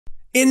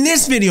In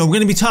this video, we're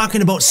going to be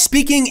talking about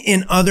speaking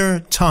in other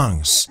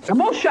tongues.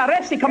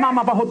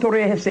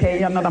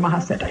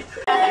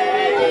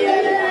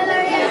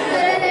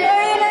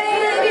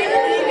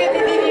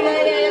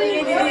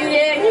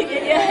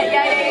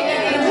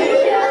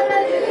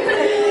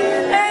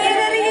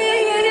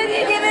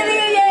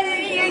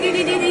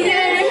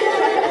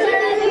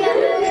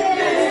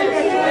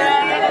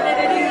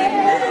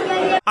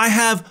 I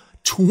have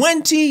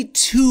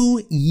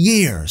 22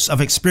 years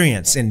of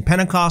experience in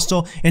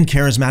Pentecostal and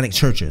charismatic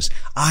churches.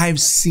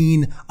 I've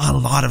seen a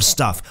lot of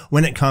stuff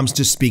when it comes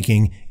to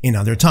speaking in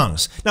other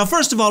tongues. Now,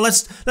 first of all,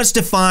 let's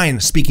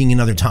define speaking in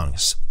other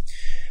tongues.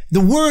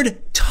 The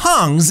word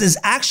tongues is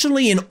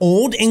actually an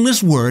Old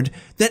English word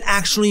that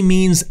actually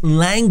means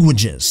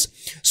languages.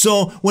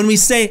 So when we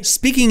say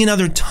speaking in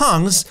other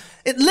tongues,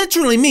 it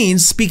literally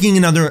means speaking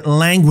in other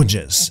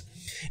languages.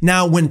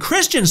 Now, when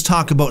Christians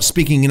talk about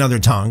speaking in other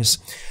tongues,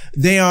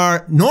 they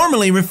are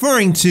normally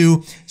referring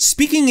to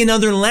speaking in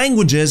other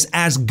languages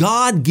as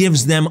God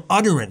gives them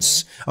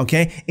utterance.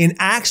 Okay? In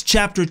Acts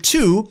chapter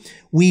 2,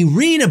 we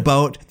read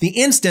about the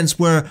instance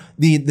where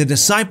the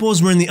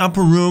disciples were in the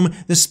upper room,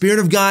 the Spirit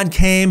of God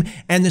came,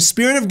 and the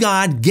Spirit of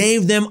God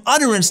gave them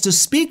utterance to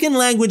speak in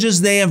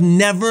languages they have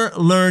never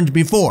learned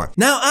before.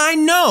 Now, I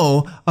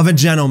know of a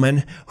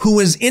gentleman who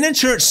was in a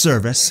church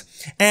service,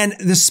 and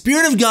the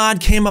Spirit of God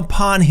came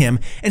upon him,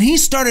 and he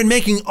started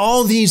making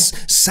all these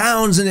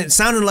sounds, and it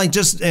sounded like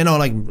just,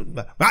 like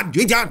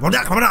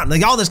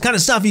all this kind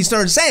of stuff he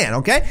started saying,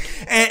 okay?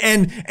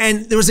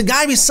 And there was a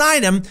guy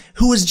beside him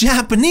who was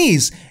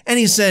Japanese,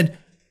 and he said,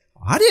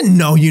 I didn't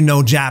know you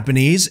know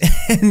Japanese.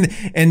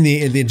 and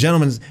the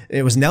gentleman,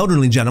 it was an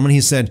elderly gentleman,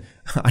 he said,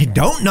 I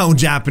don't know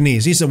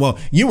Japanese. He said, well,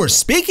 you were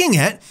speaking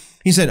it.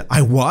 He said,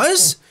 I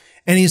was?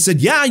 And he said,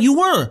 yeah, you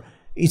were.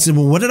 He said,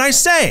 well, what did I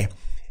say?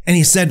 And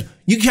he said,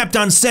 you kept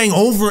on saying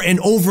over and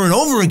over and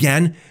over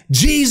again,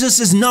 Jesus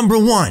is number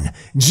one.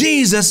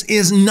 Jesus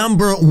is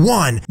number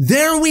one.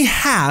 There we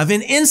have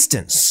an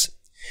instance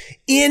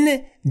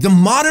in the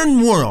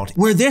modern world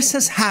where this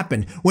has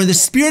happened, where the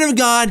Spirit of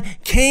God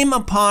came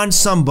upon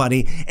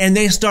somebody and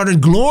they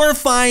started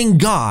glorifying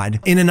God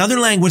in another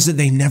language that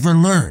they never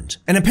learned.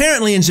 And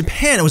apparently in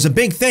Japan, it was a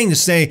big thing to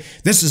say,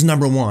 this is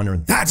number one, or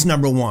that's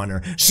number one,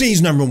 or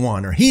she's number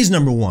one, or he's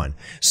number one.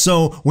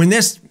 So when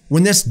this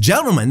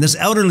gentleman, this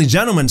elderly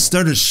gentleman,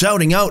 started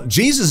shouting out,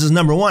 Jesus is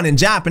number one in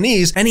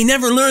Japanese, and he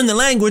never learned the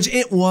language,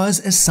 it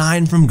was a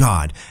sign from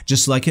God,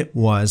 just like it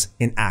was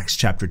in Acts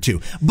chapter 2.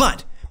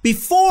 But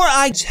before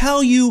I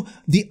tell you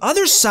the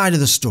other side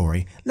of the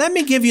story, let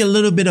me give you a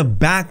little bit of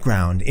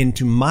background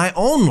into my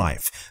own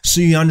life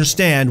so you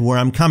understand where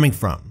I'm coming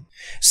from.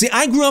 See,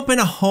 I grew up in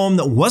a home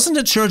that wasn't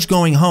a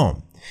church-going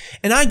home,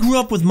 and I grew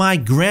up with my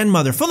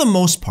grandmother for the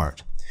most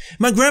part.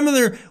 My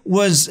grandmother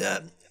was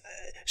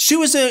she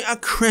was a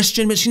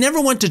Christian, but she never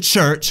went to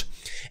church.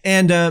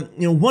 And,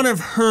 one of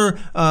her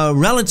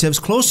relatives,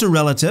 closer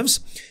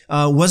relatives,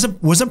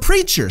 was a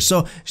preacher.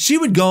 So she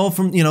would go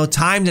from,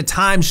 time to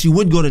time, she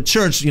would go to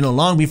church,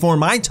 long before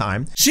my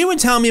time. She would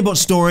tell me about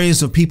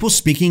stories of people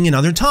speaking in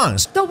other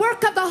tongues. The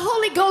work of the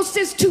Holy Ghost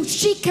is to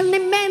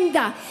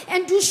shikalimenda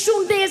and to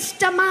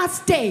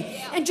shundestamaste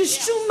and to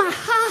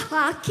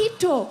shumahaha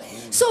kito.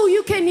 So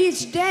you can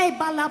each day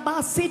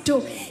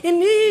balabasito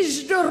and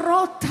each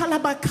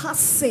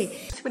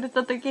dorotalabakase. So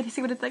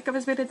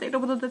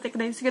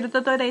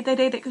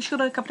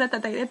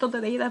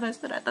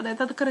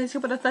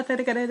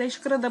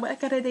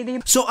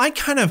I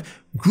kind of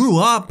grew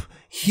up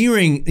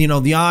hearing,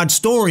 the odd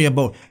story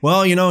about,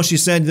 well, she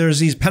said there's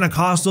these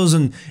Pentecostals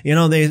and,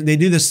 they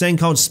do this thing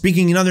called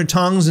speaking in other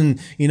tongues and,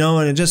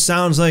 and it just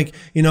sounds like,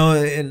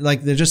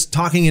 like they're just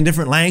talking in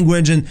different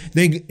language and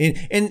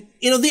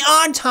the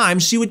odd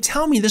times she would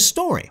tell me this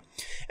story.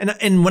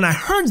 And when I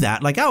heard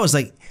that, I was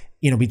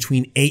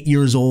between 8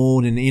 years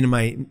old and in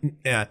my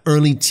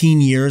early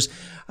teen years,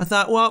 I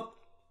thought, well,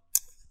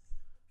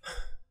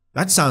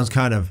 that sounds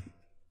kind of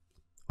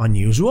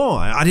unusual.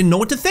 I didn't know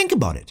what to think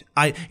about it.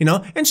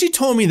 And she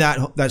told me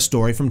that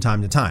story from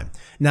time to time.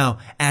 Now,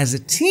 as a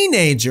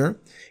teenager,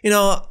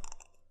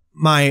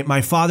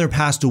 my father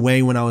passed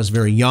away when I was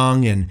very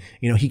young, and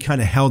he kind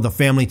of held the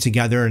family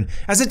together. And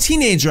as a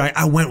teenager,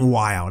 I went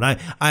wild.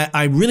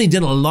 I really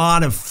did a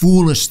lot of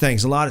foolish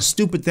things, a lot of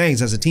stupid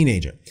things as a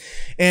teenager.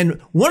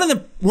 And one of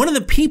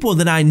the people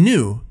that I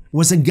knew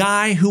was a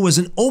guy who was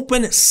an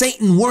open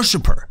Satan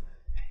worshiper.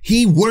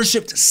 He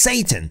worshiped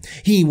Satan.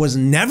 He was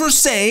never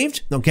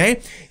saved, okay?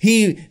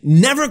 He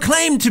never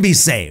claimed to be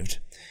saved.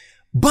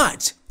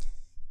 But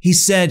he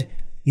said,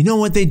 you know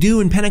what they do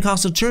in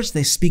Pentecostal church?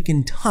 They speak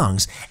in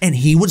tongues. And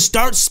he would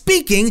start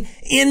speaking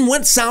in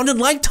what sounded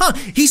like tongues.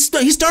 He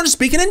started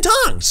speaking in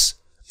tongues.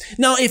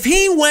 Now, if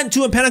he went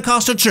to a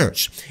Pentecostal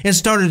church and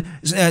started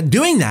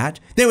doing that,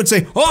 they would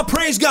say, oh,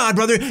 praise God,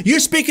 brother. You're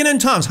speaking in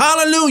tongues.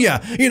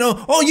 Hallelujah.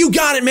 Oh, you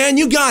got it, man.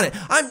 You got it.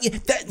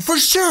 For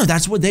sure,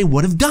 that's what they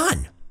would have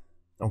done.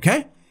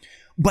 Okay?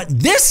 But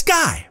this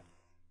guy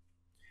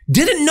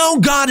didn't know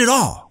God at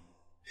all.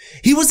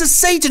 He was a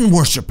Satan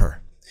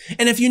worshiper.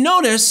 And if you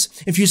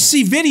notice, if you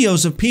see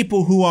videos of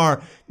people who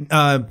are,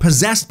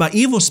 possessed by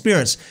evil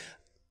spirits,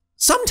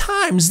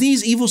 sometimes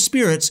these evil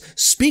spirits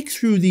speak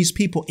through these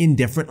people in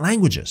different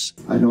languages.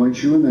 I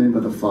anoint you in the name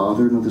of the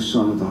Father, and of the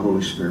Son, and of the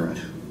Holy Spirit.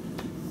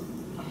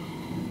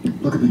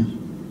 Look at me.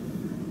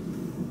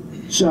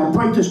 Say, I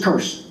break this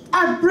curse.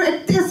 I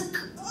break this.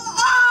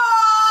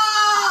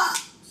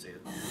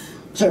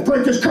 Say, I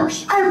break this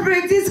curse. I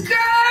break this curse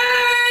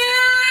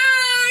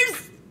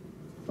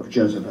Of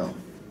Jezebel.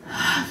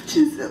 of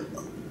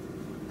Jezebel.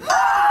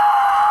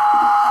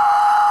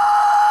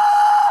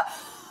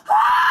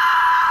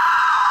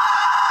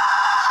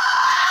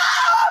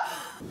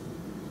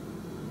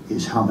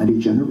 Is how many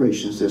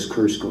generations this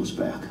curse goes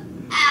back?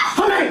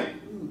 How many?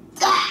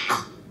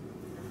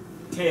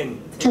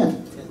 10. 10.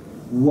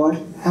 What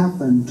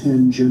happened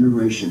 10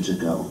 generations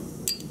ago?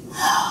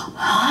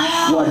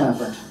 What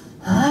happened?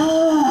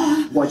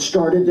 What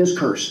started this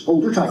curse?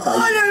 Hold her tight, guys.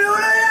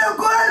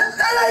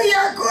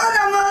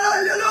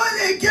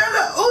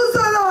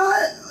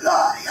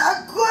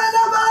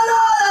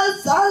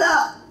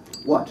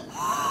 What?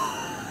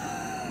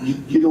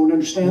 You don't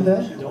understand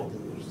that?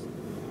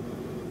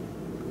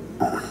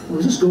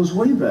 Well, this goes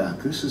way back.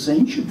 This is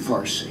ancient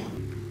Farsi.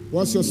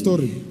 What's your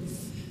story?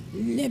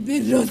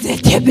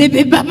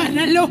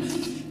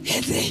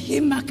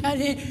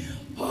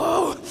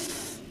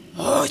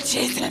 Oh,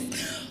 Jesus.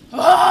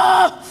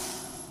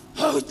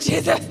 Oh,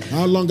 Jesus.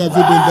 How long have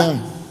you been there?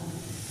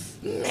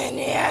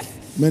 Many years.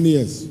 Many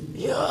years.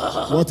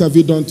 Yeah. What have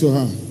you done to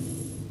her?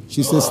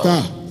 She's a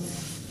star.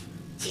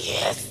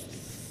 Yes.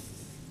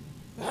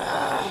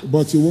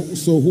 But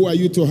so who are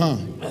you to her?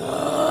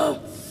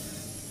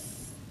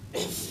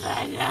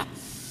 Father.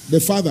 The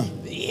father.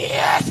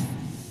 Yes.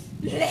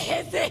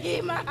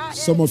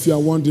 Some of you are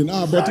wondering,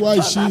 but why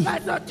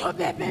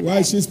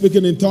is she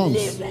speaking in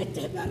tongues?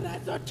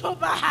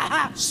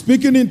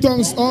 Speaking in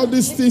tongues, all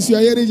these things you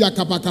are hearing,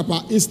 yakapa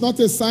kapa, it's not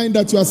a sign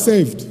that you are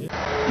saved.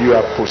 You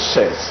are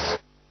possessed.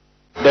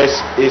 There's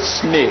a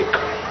snake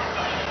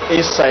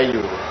inside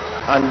you,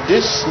 and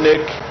this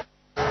snake,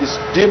 this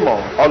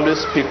demon, always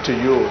speak to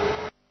you.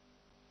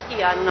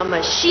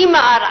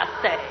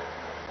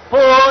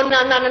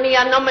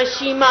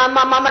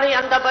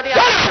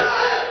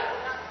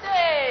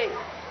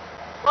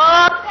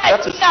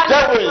 That is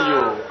devil in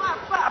you.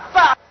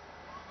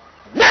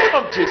 Name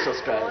of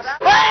Jesus Christ.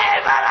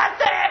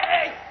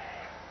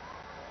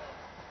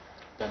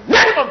 The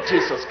name of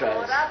Jesus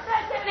Christ.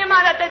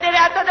 The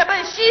name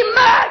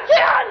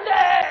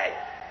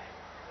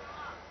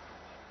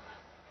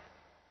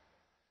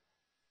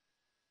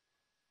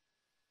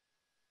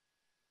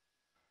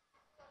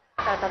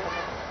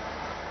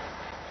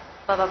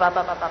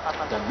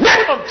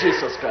of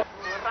Jesus Christ.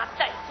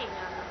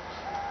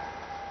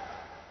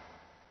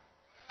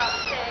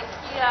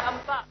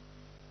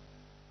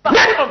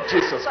 Name of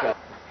Jesus Christ.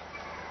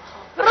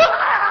 Come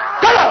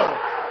on!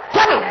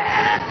 Come on!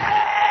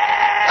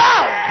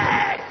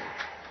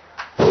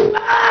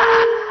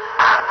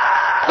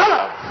 Come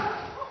on!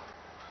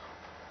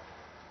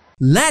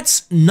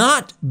 Let's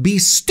not be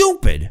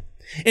stupid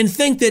and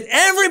think that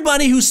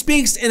everybody who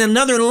speaks in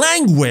another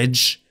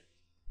language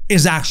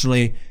is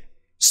actually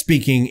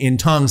speaking in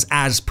tongues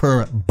as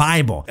per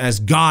Bible, as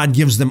God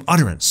gives them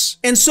utterance.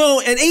 And so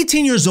at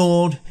 18 years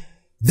old,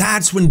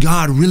 that's when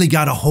God really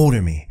got a hold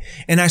of me.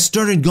 And I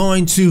started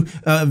going to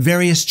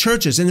various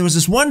churches. And there was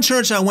this one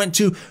church I went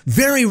to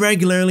very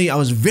regularly. I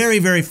was very,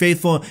 very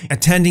faithful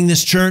attending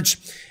this church.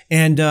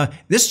 And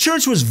this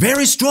church was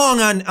very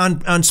strong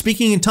on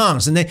speaking in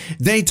tongues. And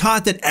they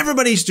taught that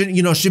everybody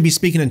should be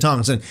speaking in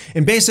tongues. And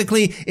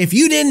basically, if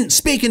you didn't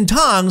speak in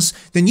tongues,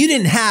 then you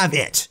didn't have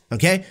it.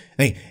 Okay?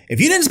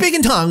 If you didn't speak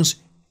in tongues,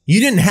 you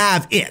didn't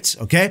have it,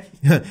 okay?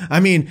 I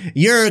mean,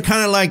 you're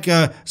kind of like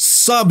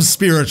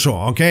sub-spiritual,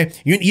 okay?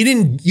 You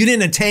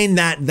didn't attain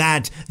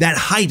that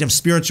height of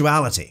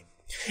spirituality.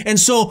 And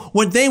so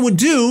what they would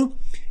do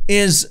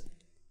is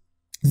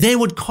they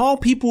would call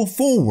people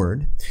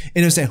forward and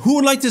they would say, who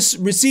would like to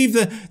receive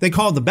they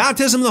call it the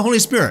baptism of the Holy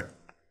Spirit.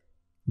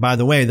 By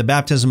the way, the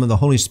baptism of the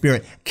Holy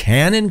Spirit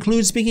can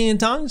include speaking in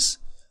tongues,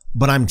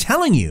 but I'm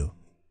telling you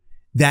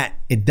that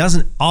it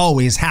doesn't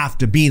always have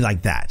to be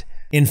like that.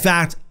 In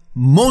fact,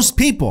 most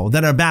people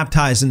that are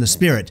baptized in the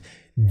Spirit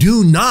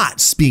do not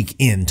speak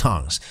in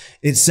tongues.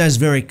 It says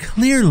very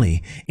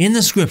clearly in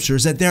the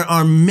scriptures that there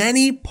are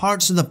many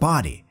parts of the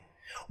body.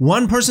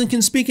 One person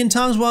can speak in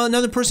tongues while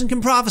another person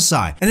can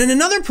prophesy. And then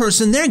another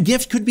person, their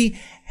gift could be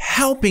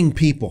helping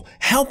people,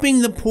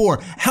 helping the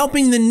poor,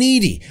 helping the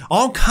needy,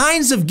 all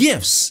kinds of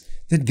gifts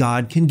that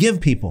God can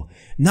give people.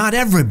 Not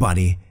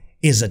everybody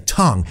is a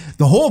tongue.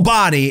 The whole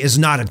body is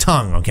not a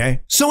tongue,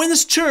 okay? So in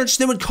this church,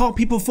 they would call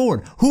people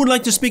forward. Who would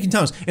like to speak in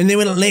tongues? And they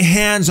would lay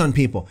hands on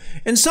people.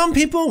 And some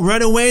people,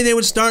 right away, they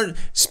would start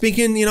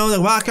speaking, they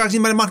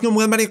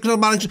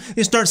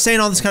start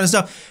saying all this kind of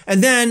stuff.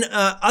 And then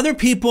other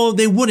people,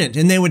 they wouldn't.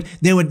 And they would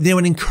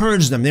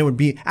encourage them. They'd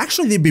be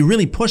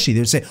really pushy. They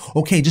would say,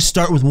 okay, just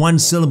start with one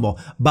syllable.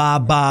 Ba,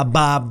 ba,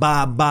 ba,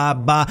 ba, ba,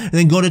 ba. And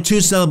then go to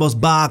two syllables.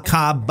 Ba,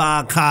 ka,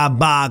 ba, ka,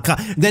 ba, ka.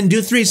 Then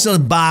do three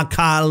syllables. Ba,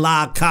 ka,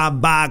 la, ka,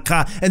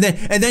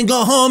 and then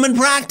go home and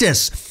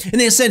practice. And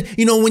they said,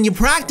 when you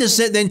practice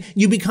it, then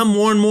you become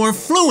more and more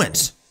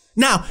fluent.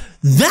 Now,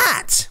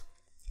 that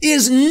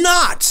is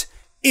not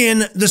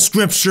in the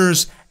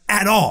scriptures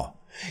at all.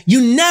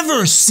 You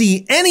never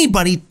see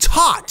anybody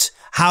taught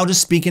how to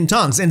speak in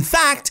tongues. In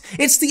fact,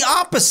 it's the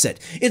opposite.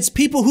 It's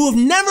people who have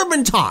never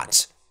been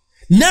taught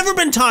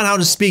how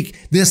to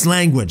speak this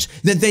language,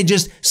 that they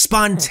just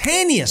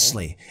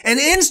spontaneously and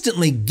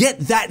instantly get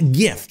that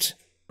gift.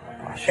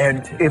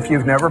 And if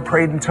you've never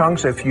prayed in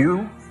tongues, if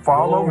you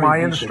follow my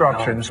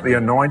instructions, the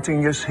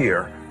anointing is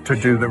here to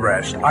do the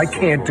rest. I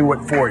can't do it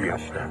for you,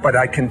 but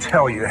I can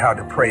tell you how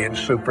to pray in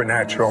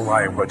supernatural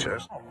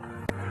languages.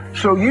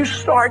 So you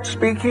start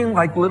speaking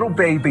like little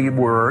baby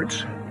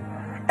words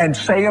and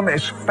say them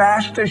as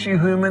fast as you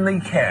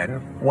humanly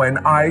can when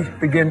I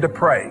begin to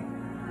pray.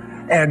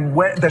 And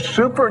when the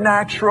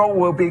supernatural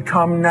will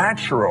become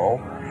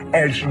natural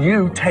as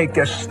you take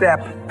a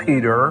step,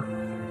 Peter,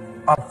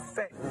 of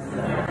faith.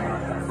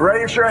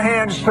 Raise your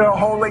hands to the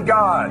Holy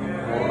God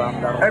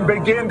and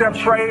begin to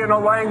pray in a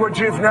language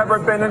you've never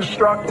been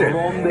instructed.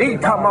 If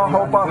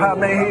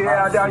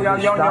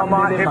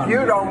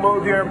you don't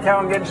move your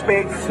tongue and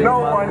speak, no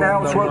one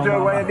else will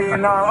do it.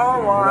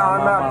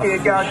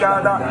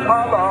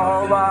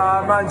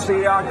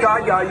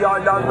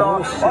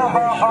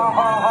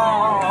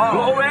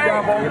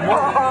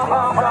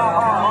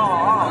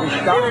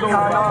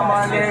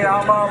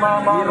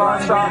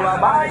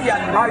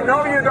 I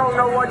know you don't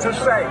know what to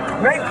say.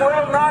 Make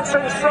little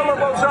nonsense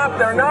syllables up.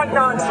 They're not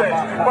nonsense.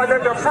 But they're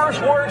the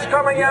first words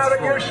coming out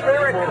of your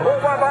spirit.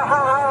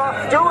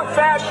 Do it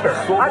faster.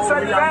 I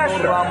said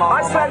faster.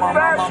 I said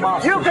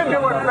faster. You can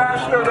do it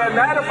faster than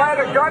that. If I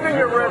had a gun in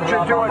your ribs,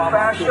 you'd do it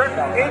faster.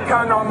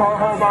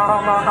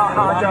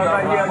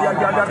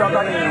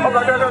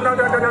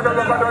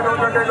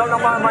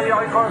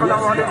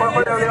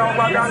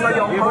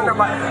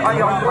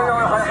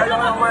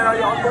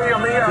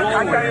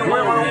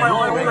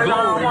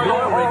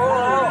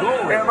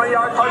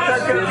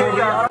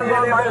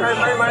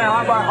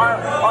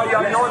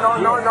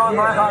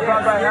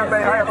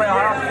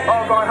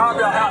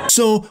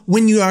 So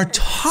when you are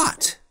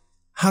taught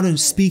how to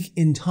speak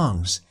in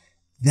tongues,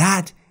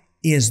 that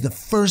is the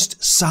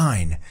first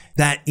sign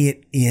that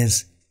it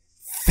is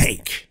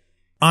fake.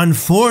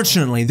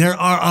 Unfortunately, there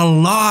are a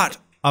lot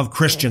of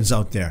Christians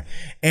out there,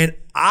 and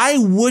I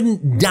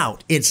wouldn't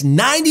doubt it's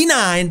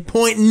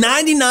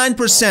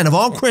 99.99% of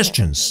all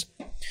Christians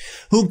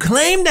who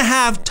claim to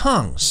have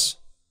tongues.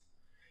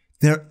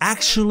 They're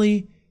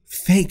actually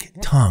fake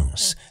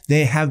tongues.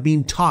 They have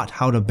been taught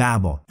how to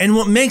babble. And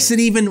what makes it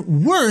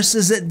even worse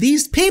is that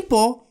these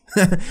people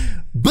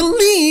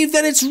believe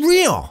that it's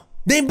real.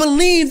 They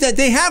believe that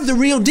they have the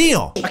real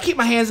deal. I keep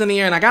my hands in the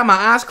air and I got my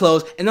eyes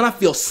closed, and then I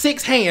feel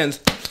 6 hands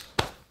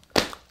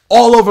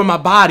all over my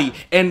body,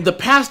 and the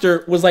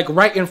pastor was like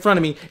right in front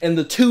of me, and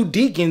the 2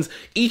 deacons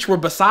each were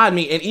beside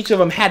me, and each of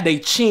them had their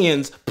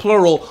chins,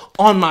 plural,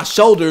 on my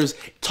shoulders,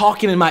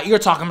 talking in my ear,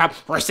 talking about,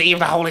 receive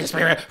the Holy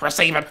Spirit,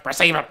 receive it,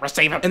 receive it,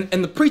 receive it.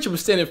 And the preacher was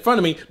standing in front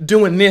of me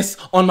doing this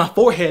on my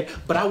forehead,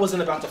 but I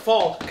wasn't about to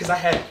fall because I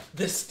had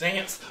this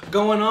stance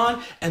going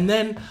on. And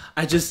then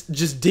I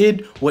just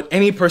did what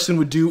any person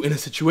would do in a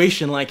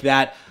situation like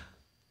that.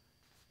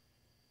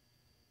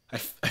 I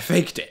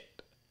faked it.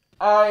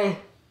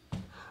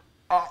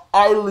 I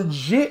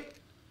legit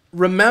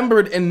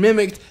remembered and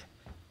mimicked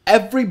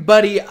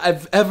everybody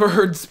I've ever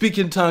heard speak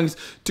in tongues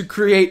to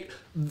create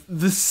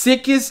the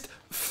sickest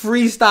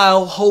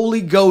freestyle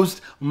Holy Ghost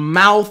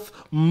mouth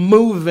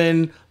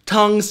moving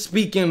tongue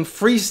speaking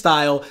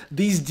freestyle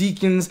these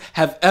deacons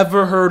have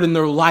ever heard in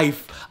their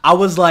life. I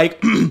was like,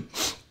 the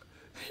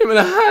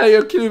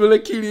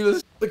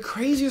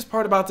craziest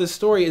part about this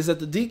story is that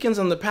the deacons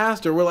and the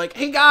pastor were like,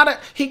 he got it,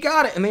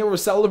 and they were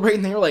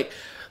celebrating. They were like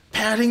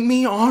patting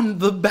me on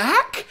the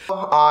back.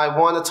 I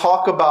want to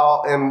talk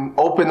about and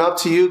open up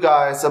to you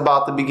guys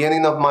about the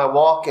beginning of my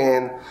walk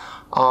and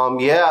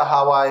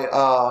how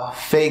I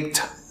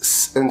faked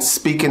and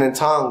speaking in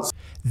tongues.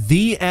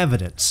 The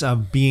evidence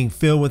of being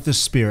filled with the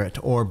Spirit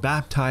or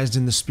baptized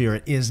in the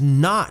Spirit is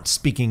not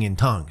speaking in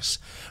tongues.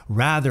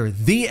 Rather,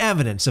 the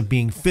evidence of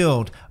being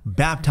filled,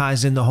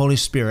 baptized in the Holy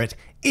Spirit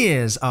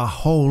is a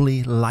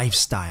holy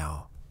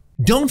lifestyle.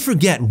 Don't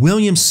forget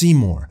William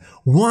Seymour,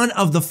 one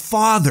of the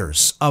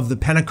fathers of the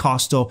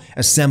Pentecostal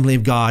Assembly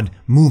of God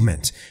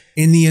movement.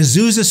 In the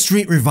Azusa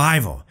Street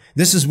Revival,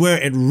 this is where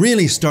it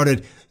really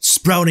started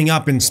sprouting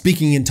up and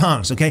speaking in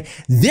tongues, okay?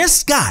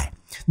 This guy,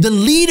 the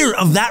leader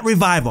of that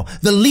revival,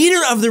 the leader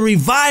of the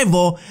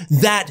revival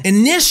that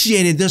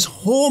initiated this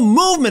whole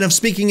movement of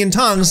speaking in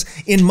tongues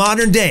in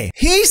modern day,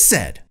 he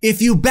said,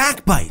 if you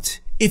backbite,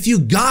 if you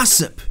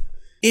gossip,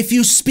 if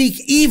you speak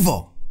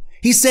evil,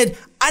 he said,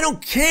 I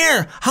don't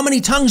care how many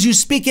tongues you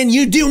speak in,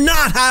 you do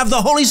not have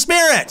the Holy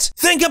Spirit.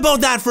 Think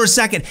about that for a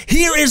second.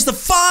 Here is the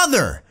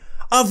father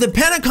of the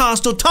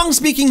Pentecostal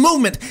tongue-speaking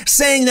movement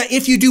saying that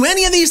if you do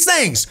any of these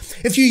things,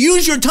 if you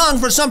use your tongue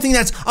for something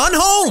that's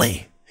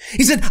unholy,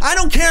 he said, I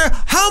don't care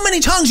how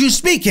many tongues you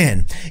speak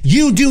in,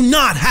 you do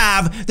not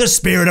have the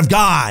Spirit of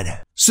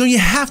God. So you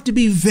have to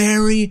be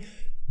very,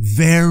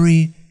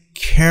 very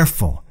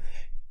careful.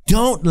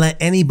 Don't let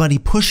anybody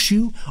push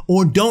you,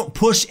 or don't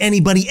push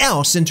anybody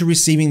else into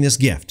receiving this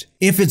gift.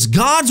 If it's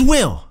God's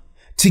will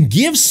to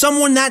give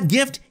someone that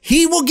gift,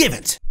 He will give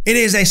it. It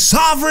is a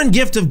sovereign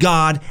gift of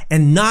God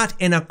and not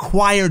an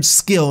acquired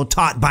skill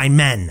taught by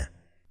men.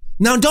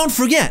 Now, don't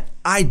forget,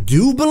 I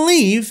do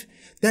believe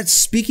that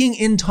speaking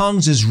in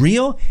tongues is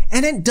real,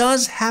 and it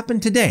does happen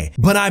today.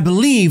 But I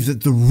believe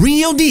that the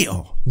real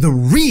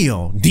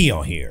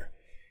deal here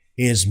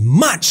is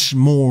much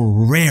more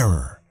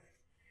rarer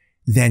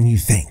than you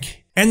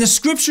think. And the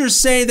scriptures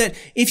say that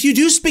if you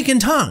do speak in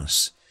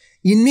tongues,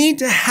 you need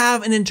to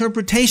have an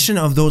interpretation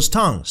of those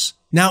tongues.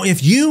 Now,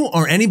 if you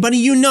or anybody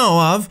you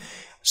know of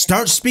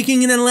start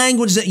speaking in a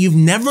language that you've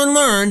never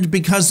learned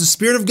because the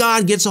Spirit of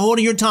God gets a hold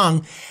of your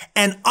tongue,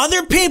 and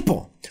other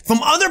people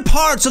from other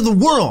parts of the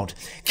world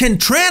can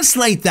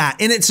translate that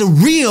and it's a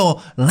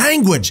real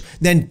language,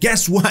 then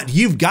guess what?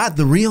 You've got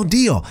the real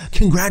deal.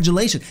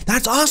 Congratulations.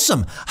 That's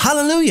awesome.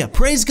 Hallelujah.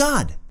 Praise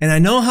God. And I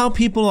know how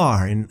people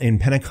are in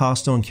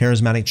Pentecostal and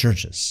charismatic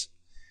churches.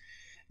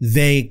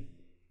 They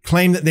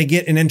claim that they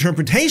get an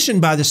interpretation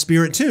by the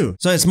Spirit too.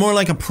 So it's more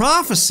like a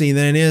prophecy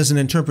than it is an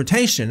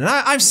interpretation. And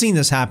I've seen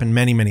this happen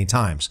many, many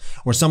times,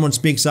 where someone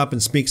speaks up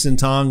and speaks in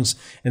tongues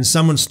and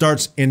someone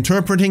starts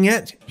interpreting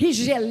it.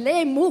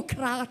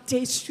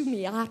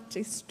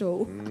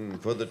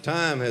 For the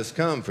time has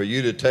come for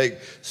you to take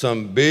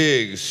some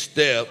big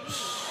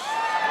steps.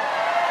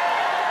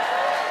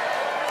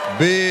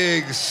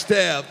 Big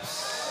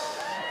steps.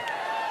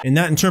 And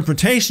that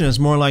interpretation is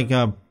more like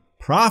a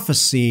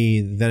prophecy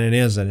than it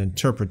is an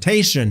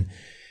interpretation.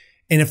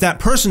 And if that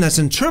person that's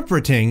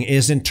interpreting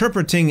is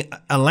interpreting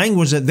a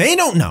language that they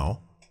don't know,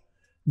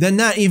 then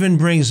that even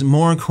brings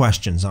more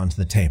questions onto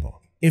the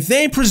table. If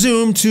they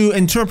presume to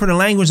interpret a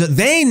language that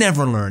they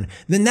never learned,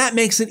 then that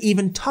makes it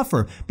even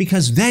tougher,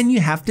 because then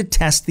you have to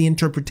test the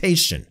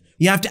interpretation.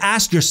 You have to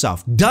ask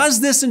yourself,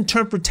 does this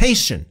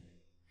interpretation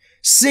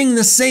sing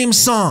the same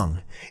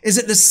song? Is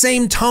it the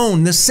same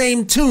tone, the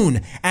same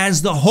tune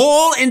as the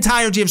whole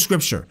entirety of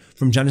Scripture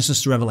from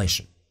Genesis to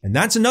Revelation? And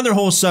that's another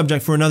whole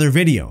subject for another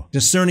video,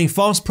 discerning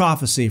false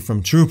prophecy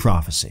from true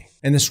prophecy.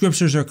 And the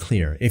Scriptures are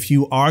clear. If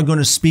you are going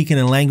to speak in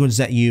a language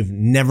that you've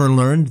never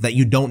learned, that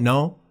you don't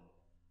know,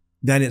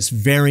 then it's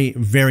very,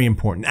 very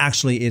important.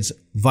 Actually, it's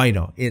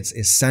vital. It's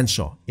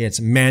essential. It's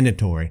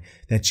mandatory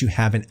that you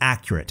have an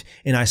accurate,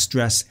 and I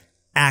stress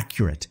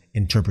accurate,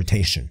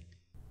 interpretation.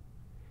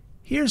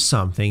 Here's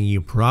something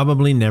you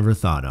probably never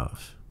thought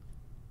of.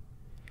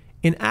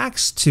 In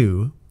Acts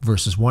 2,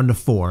 verses 1 to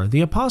 4,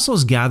 the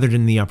apostles gathered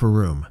in the upper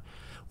room.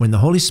 When the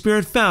Holy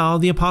Spirit fell,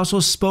 the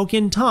apostles spoke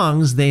in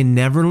tongues they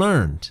never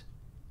learned.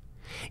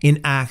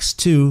 In Acts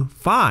 2,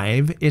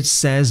 5, it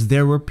says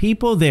there were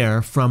people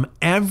there from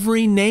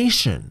every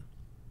nation.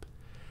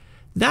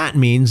 That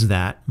means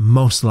that,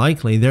 most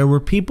likely, there were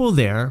people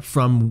there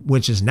from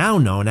which is now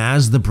known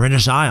as the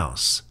British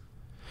Isles.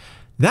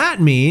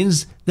 That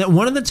means that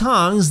one of the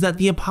tongues that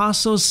the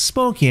apostles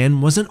spoke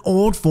in was an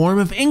old form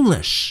of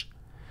English.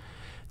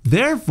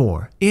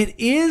 Therefore, it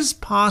is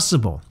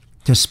possible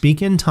to speak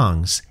in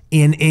tongues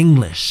in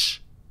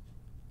English.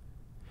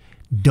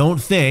 Don't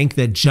think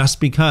that just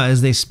because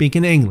they speak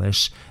in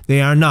English,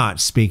 they are not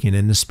speaking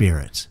in the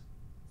Spirit.